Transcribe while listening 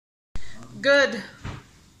Good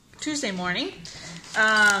Tuesday morning.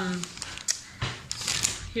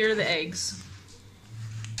 Here are the eggs.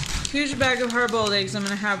 Huge bag of hard-boiled eggs. I'm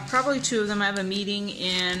going to have probably 2 of them. I have a meeting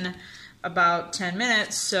in about 10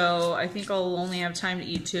 minutes, so I think I'll only have time to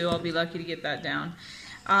eat 2. I'll be lucky to get that down.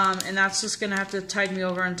 And that's just going to have to tide me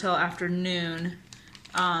over until afternoon.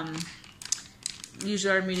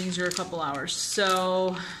 Usually our meetings are a couple hours,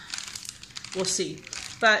 so we'll see.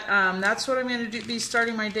 But that's what I'm going to be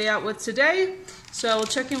starting my day out with today. So I'll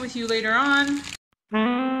check in with you later on.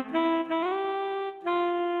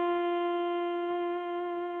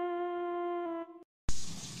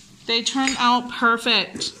 They turned out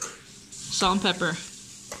perfect. Salt and pepper.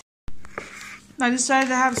 I decided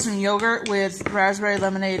to have some yogurt with raspberry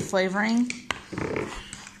lemonade flavoring.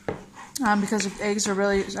 Because the eggs are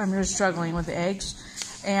really, I'm really struggling with the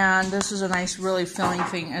eggs. And this is a nice, really filling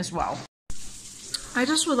thing as well. I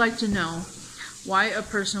just would like to know why a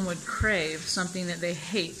person would crave something that they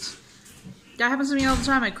hate. That happens to me all the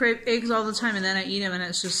time. I crave eggs all the time and then I eat them and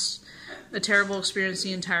it's just a terrible experience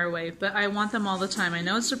the entire way. But I want them all the time. I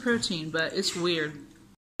know it's a protein, but it's weird.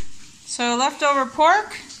 So leftover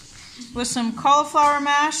pork with some cauliflower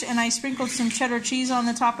mash, and I sprinkled some cheddar cheese on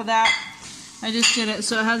the top of that. I just did it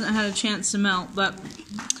so it hasn't had a chance to melt, but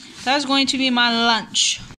that's going to be my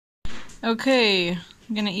lunch. Okay,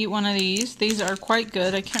 I'm going to eat one of these. These are quite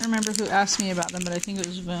good. I can't remember who asked me about them, but I think it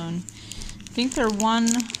was Voon. I think they're 1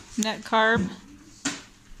 net carb.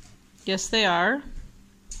 Yes, they are.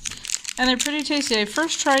 And they're pretty tasty. I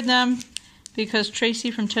first tried them because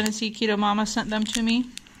Tracy from Tennessee Keto Mama sent them to me.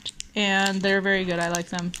 And they're very good. I like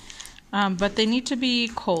them. But they need to be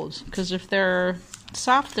cold, because if they're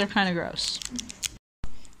soft, they're kind of gross.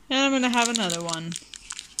 And I'm going to have another one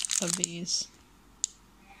of these.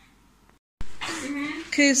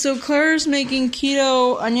 Okay, so Claire's making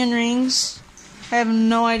keto onion rings. I have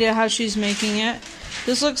no idea how she's making it.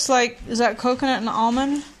 This looks like, is that coconut and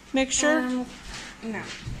almond mixture? No.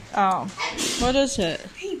 Oh, what is it?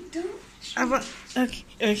 Hey, don't.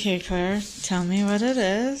 Okay, Claire, tell me what it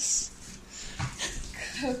is.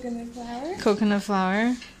 Coconut flour. Coconut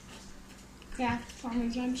flour. Kraft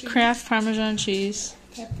Parmesan cheese. Kraft Parmesan cheese.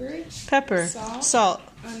 Pepper. Pepper. Salt.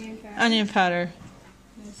 Onion powder. Onion powder.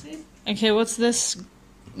 That's it. Okay, what's this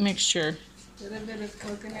mixture? A little bit of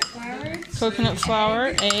coconut flour. Coconut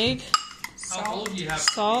flour, egg. How old do you have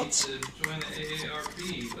Salt. to join the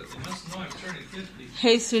AARP? But they must know I'm turning 50.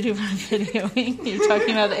 Hey, sweetie, we're videoing. You're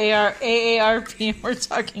talking about the AARP, and we're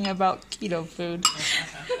talking about keto food.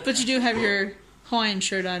 But you do have your Hawaiian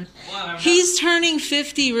shirt on. Well, He's turning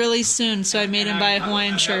 50 really soon, so I made him buy a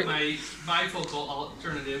Hawaiian shirt. My bifocal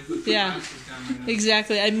alternative. With Yeah,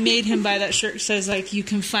 exactly. I made him buy that shirt so I was like, you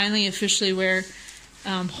can finally officially wear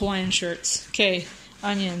Hawaiian shirts. Okay,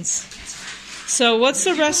 onions. So what's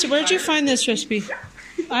the rest? Where'd you find this recipe?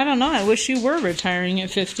 I don't know. I wish you were retiring at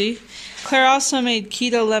 50. Claire also made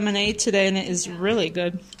keto lemonade today, and it is really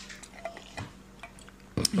good.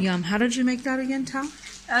 Yum. How did you make that again, Tal?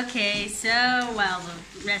 Okay, so, well,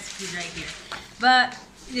 the recipe's right here. But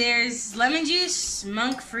there's lemon juice,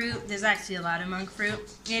 monk fruit. There's actually a lot of monk fruit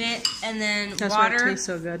in it. And then That's why it water tastes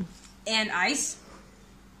so good. and ice.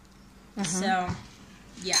 So,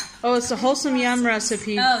 yeah. Oh, it's a wholesome yum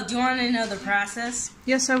recipe. Oh, do you want to know the process?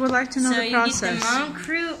 Yes, I would like to know So the you process. get the monk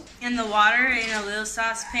fruit and the water in a little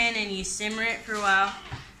saucepan and you simmer it for a while.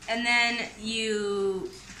 And then you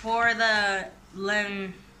pour the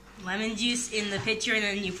lemon juice in the pitcher, and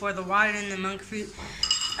then you pour the water and the monk fruit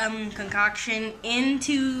concoction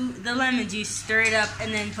into the lemon juice, stir it up,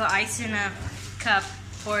 and then put ice in a cup,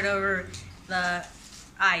 pour it over the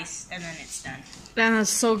ice, and then it's done. That is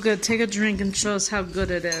so good. Take a drink and show us how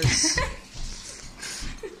good it is.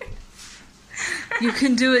 You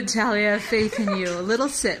can do it, Tally. I have faith in you. A little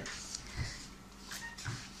sip.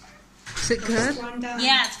 Is it good?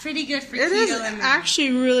 Yeah, it's pretty good for It keto is lemonade.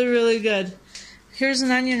 actually really, really good. Here's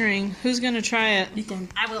an onion ring. Who's going to try it?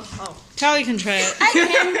 I will. Oh. Tally can try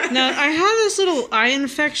it. Now, I have this little eye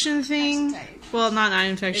infection thing. Well, not eye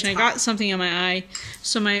infection. I got something in my eye.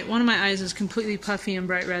 So one of my eyes is completely puffy and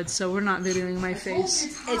bright red, so we're not videoing my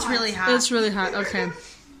face. It's really hot. It's really hot. Okay.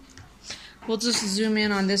 We'll just zoom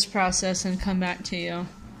in on this process and come back to you.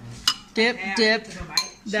 Dip, dip,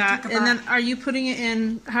 that. And then are you putting it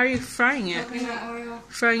in, how are you frying it? Coconut oil.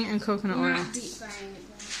 Frying it in coconut oil. Not deep frying it.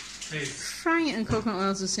 Hey, Frying it in coconut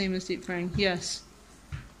oil is the same as deep frying. Yes.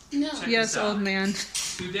 No. Check Yes, this out. old man.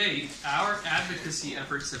 To date, our advocacy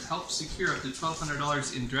efforts have helped secure up to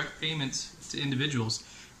 $1,200 in direct payments to individuals.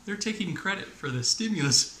 They're taking credit for the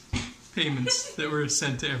stimulus payments that were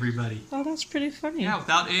sent to everybody. Oh, that's pretty funny. Yeah,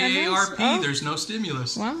 without AARP, Oh. there's no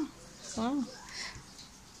stimulus. Wow. Wow.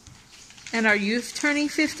 And are you turning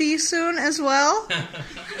 50 soon as well?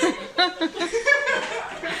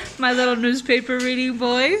 My little newspaper reading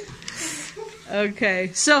boy.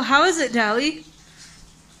 Okay, so how is it, Dally?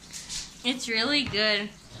 It's really good.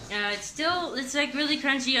 It's like really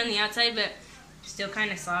crunchy on the outside, but still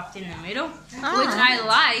kind of soft in the middle, which I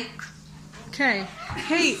like. Okay.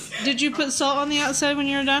 Hey, did you put salt on the outside when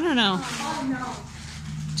you were done or no? Oh, no.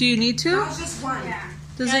 Do you need to? That was just one. Yeah.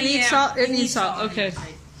 Does it need salt? It needs salt. Okay.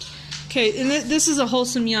 Okay, and this is a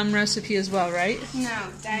Wholesome Yum recipe as well, right? No,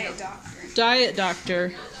 Diet Doctor. Diet Doctor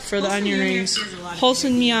for the onion rings.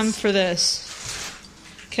 Wholesome Yum for this.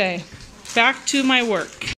 Okay, back to my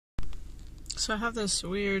work. So I have this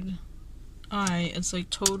weird eye. It's like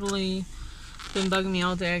totally been bugging me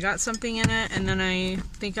all day. I got something in it, and then I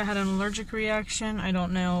think I had an allergic reaction. I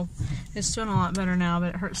don't know. It's doing a lot better now, but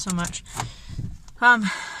it hurts so much.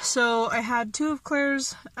 So I had 2 of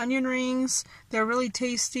Claire's onion rings. They're really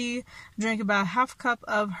tasty. I drank about ½ cup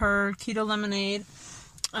of her keto lemonade.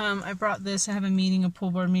 I brought this. I have a meeting, a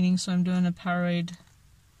pool board meeting, so I'm doing a Powerade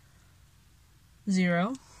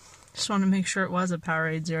Zero. Just want to make sure it was a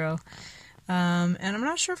Powerade Zero. And I'm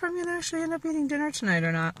not sure if I'm going to actually end up eating dinner tonight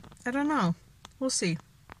or not. I don't know. We'll see.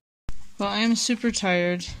 Well, I am super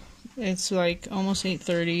tired. It's like almost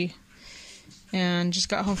 8:30. And just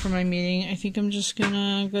got home from my meeting. I think I'm just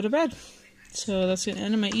gonna go to bed. So that's the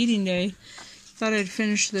end of my eating day. Thought I'd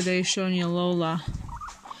finish the day showing you Lola.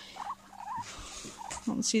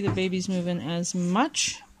 Don't see the babies moving as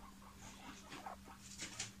much.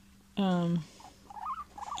 I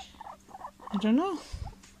don't know.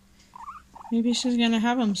 Maybe she's gonna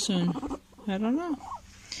have them soon. I don't know.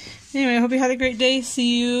 Anyway, I hope you had a great day.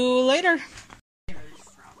 See you later.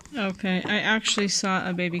 Okay, I actually saw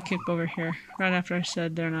a baby kick over here right after I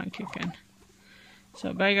said they're not kicking.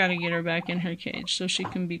 But I gotta get her back in her cage so she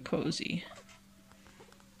can be cozy.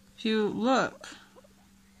 If you look,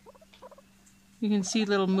 you can see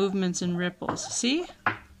little movements and ripples. See?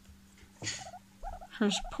 Her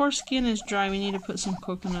poor skin is dry. We need to put some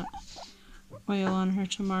coconut oil on her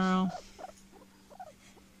tomorrow.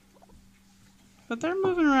 But they're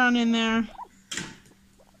moving around in there.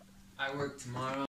 I work tomorrow.